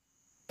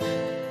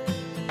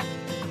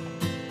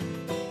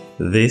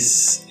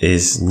This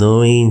is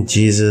Knowing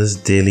Jesus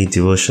Daily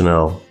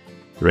Devotional,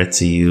 read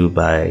to you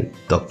by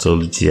Dr.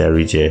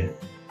 Arije.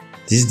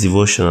 This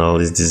devotional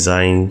is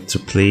designed to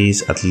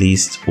place at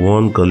least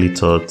one godly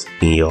thought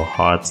in your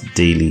heart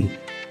daily.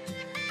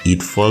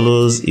 It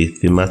follows a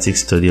thematic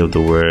study of the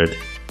Word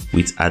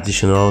with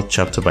additional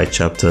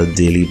chapter-by-chapter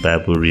daily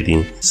Bible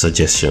reading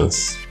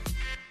suggestions.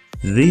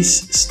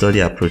 These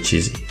study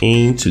approaches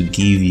aim to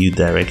give you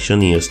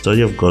direction in your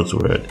study of God's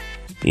Word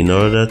in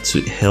order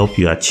to help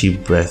you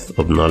achieve breadth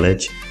of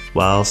knowledge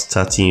while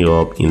starting you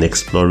up in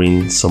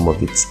exploring some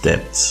of its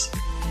depths.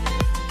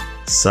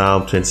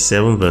 Psalm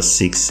 27 verse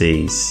 6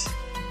 says,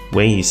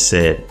 "When you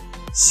said,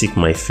 'Seek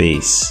my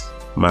face,'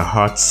 my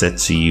heart said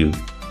to you,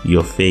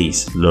 'Your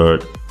face,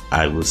 Lord,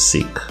 I will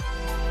seek.'"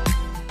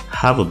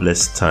 Have a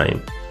blessed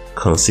time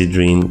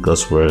considering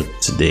God's Word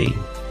today.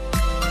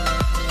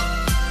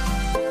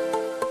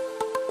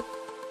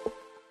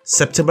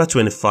 September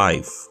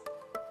 25.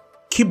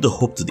 Keep the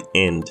hope to the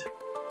end.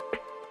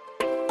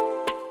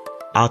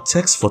 Our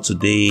text for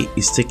today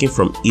is taken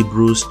from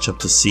Hebrews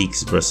chapter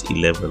 6 verse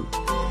 11.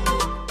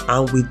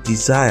 "And we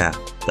desire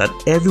that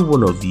every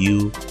one of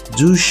you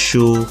do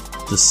show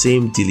the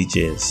same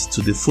diligence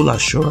to the full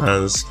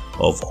assurance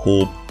of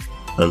hope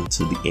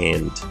unto the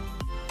end."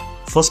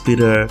 1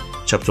 Peter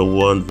chapter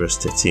 1 verse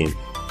 13.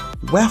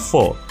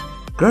 "Wherefore,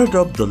 gird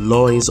up the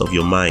loins of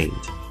your mind,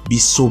 be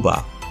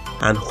sober,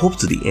 and hope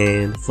to the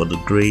end for the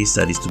grace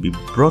that is to be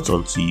brought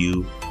unto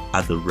you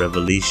at the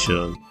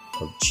revelation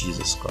of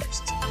Jesus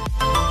Christ."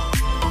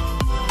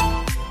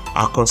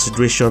 Our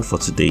consideration for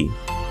today.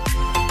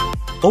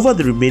 Over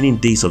the remaining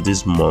days of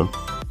this month,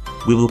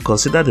 we will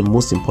consider the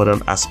most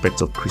important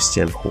aspect of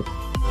Christian hope.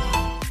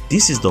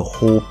 This is the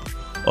hope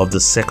of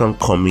the second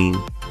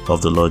coming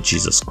of the Lord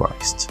Jesus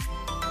Christ.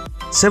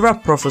 Several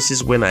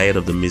prophecies went ahead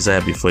of the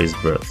Messiah before his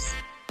birth.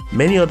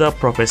 Many other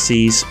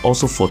prophecies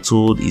also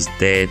foretold his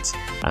death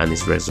and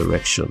his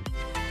resurrection.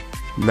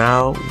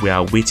 Now we are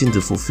awaiting the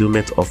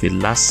fulfillment of a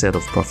last set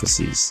of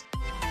prophecies,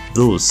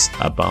 those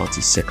about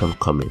his second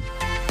coming.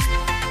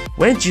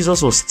 When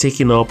Jesus was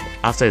taken up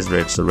after his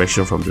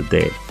resurrection from the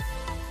dead,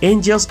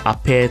 angels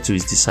appeared to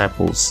his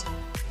disciples,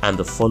 and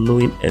the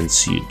following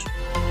ensued.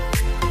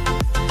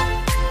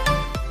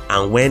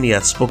 "And when he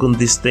had spoken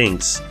these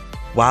things,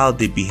 while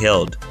they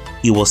beheld,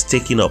 he was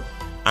taken up,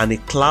 and a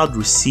cloud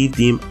received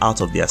him out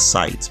of their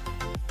sight.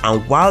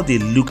 And while they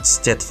looked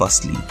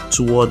steadfastly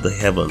toward the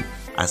heaven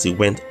as he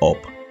went up,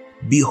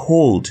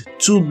 behold,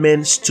 two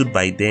men stood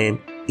by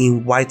them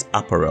in white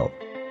apparel,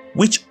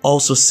 which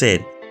also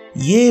said,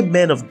 Ye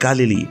men of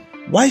Galilee,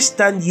 why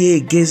stand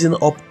ye gazing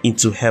up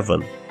into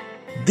heaven?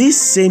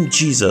 This same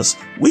Jesus,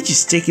 which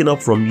is taken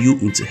up from you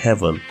into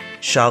heaven,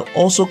 shall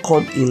also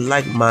come in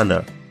like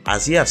manner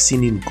as ye have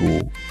seen him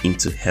go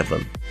into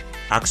heaven."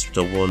 Acts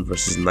chapter 1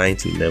 verses 9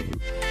 to 11.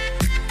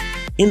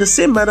 In the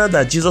same manner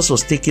that Jesus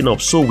was taken up,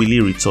 so will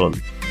he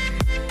return.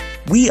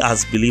 We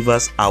as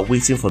believers are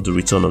waiting for the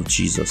return of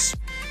Jesus.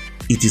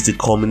 It is the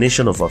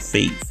culmination of our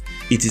faith.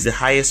 It is the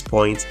highest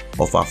point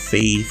of our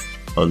faith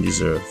on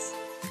this earth.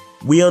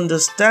 We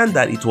understand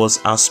that it was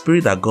our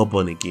spirit that got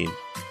born again,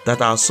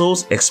 that our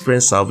souls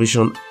experience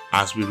salvation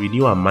as we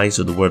renew our minds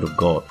to the Word of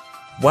God,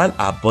 while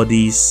our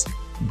bodies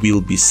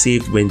will be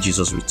saved when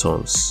Jesus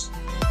returns.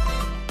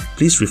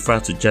 Please refer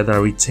to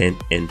January 10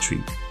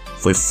 entry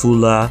for a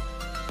fuller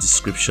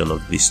description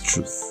of this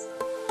truth.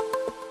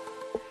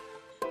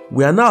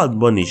 We are now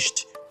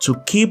admonished to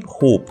keep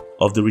hope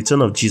of the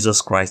return of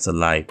Jesus Christ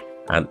alive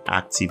and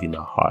active in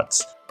our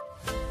hearts.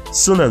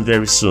 Soon and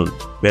very soon,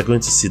 we are going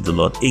to see the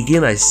Lord.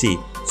 Again, I say,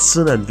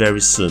 soon and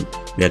very soon,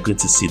 we are going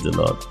to see the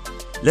Lord.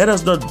 Let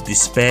us not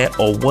despair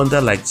or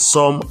wonder like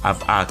some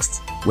have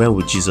asked, when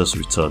will Jesus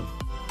return?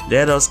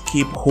 Let us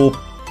keep hope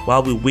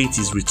while we wait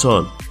his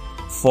return,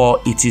 for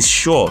it is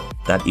sure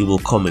that he will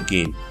come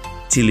again.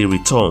 Till he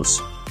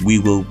returns, we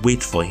will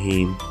wait for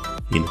him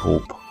in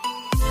hope.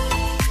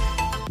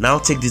 Now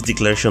take this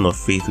declaration of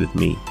faith with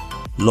me.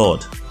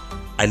 Lord,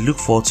 I look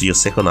forward to your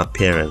second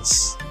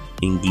appearance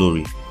in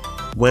glory,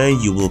 when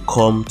you will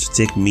come to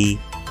take me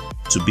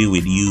to be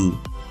with you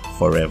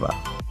forever.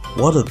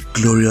 What a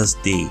glorious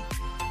day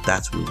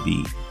that will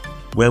be,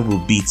 when we'll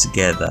be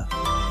together,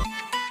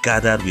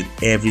 gathered with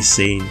every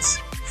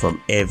saint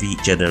from every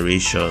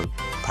generation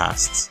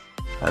past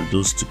and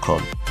those to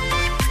come.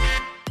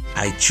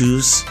 I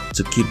choose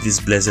to keep this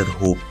blessed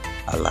hope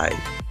alive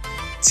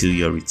till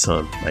your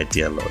return, my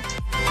dear Lord.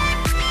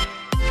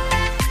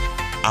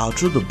 Our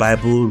Through the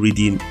Bible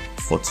reading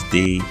for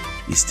today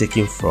is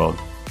taken from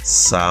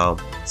Psalm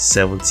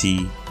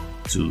 70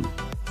 to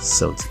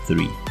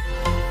 73.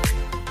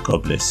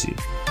 God bless you.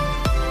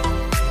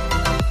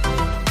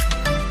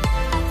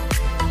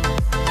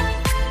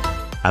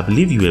 I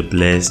believe you were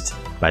blessed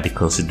by the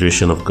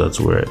consideration of God's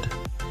Word.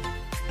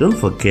 Don't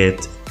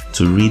forget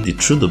to read the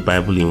Through the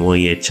Bible in 1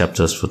 Year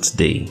chapters for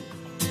today.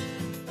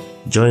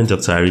 Join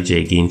Dr.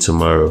 Arije again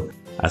tomorrow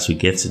as we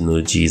get to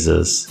know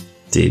Jesus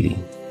daily.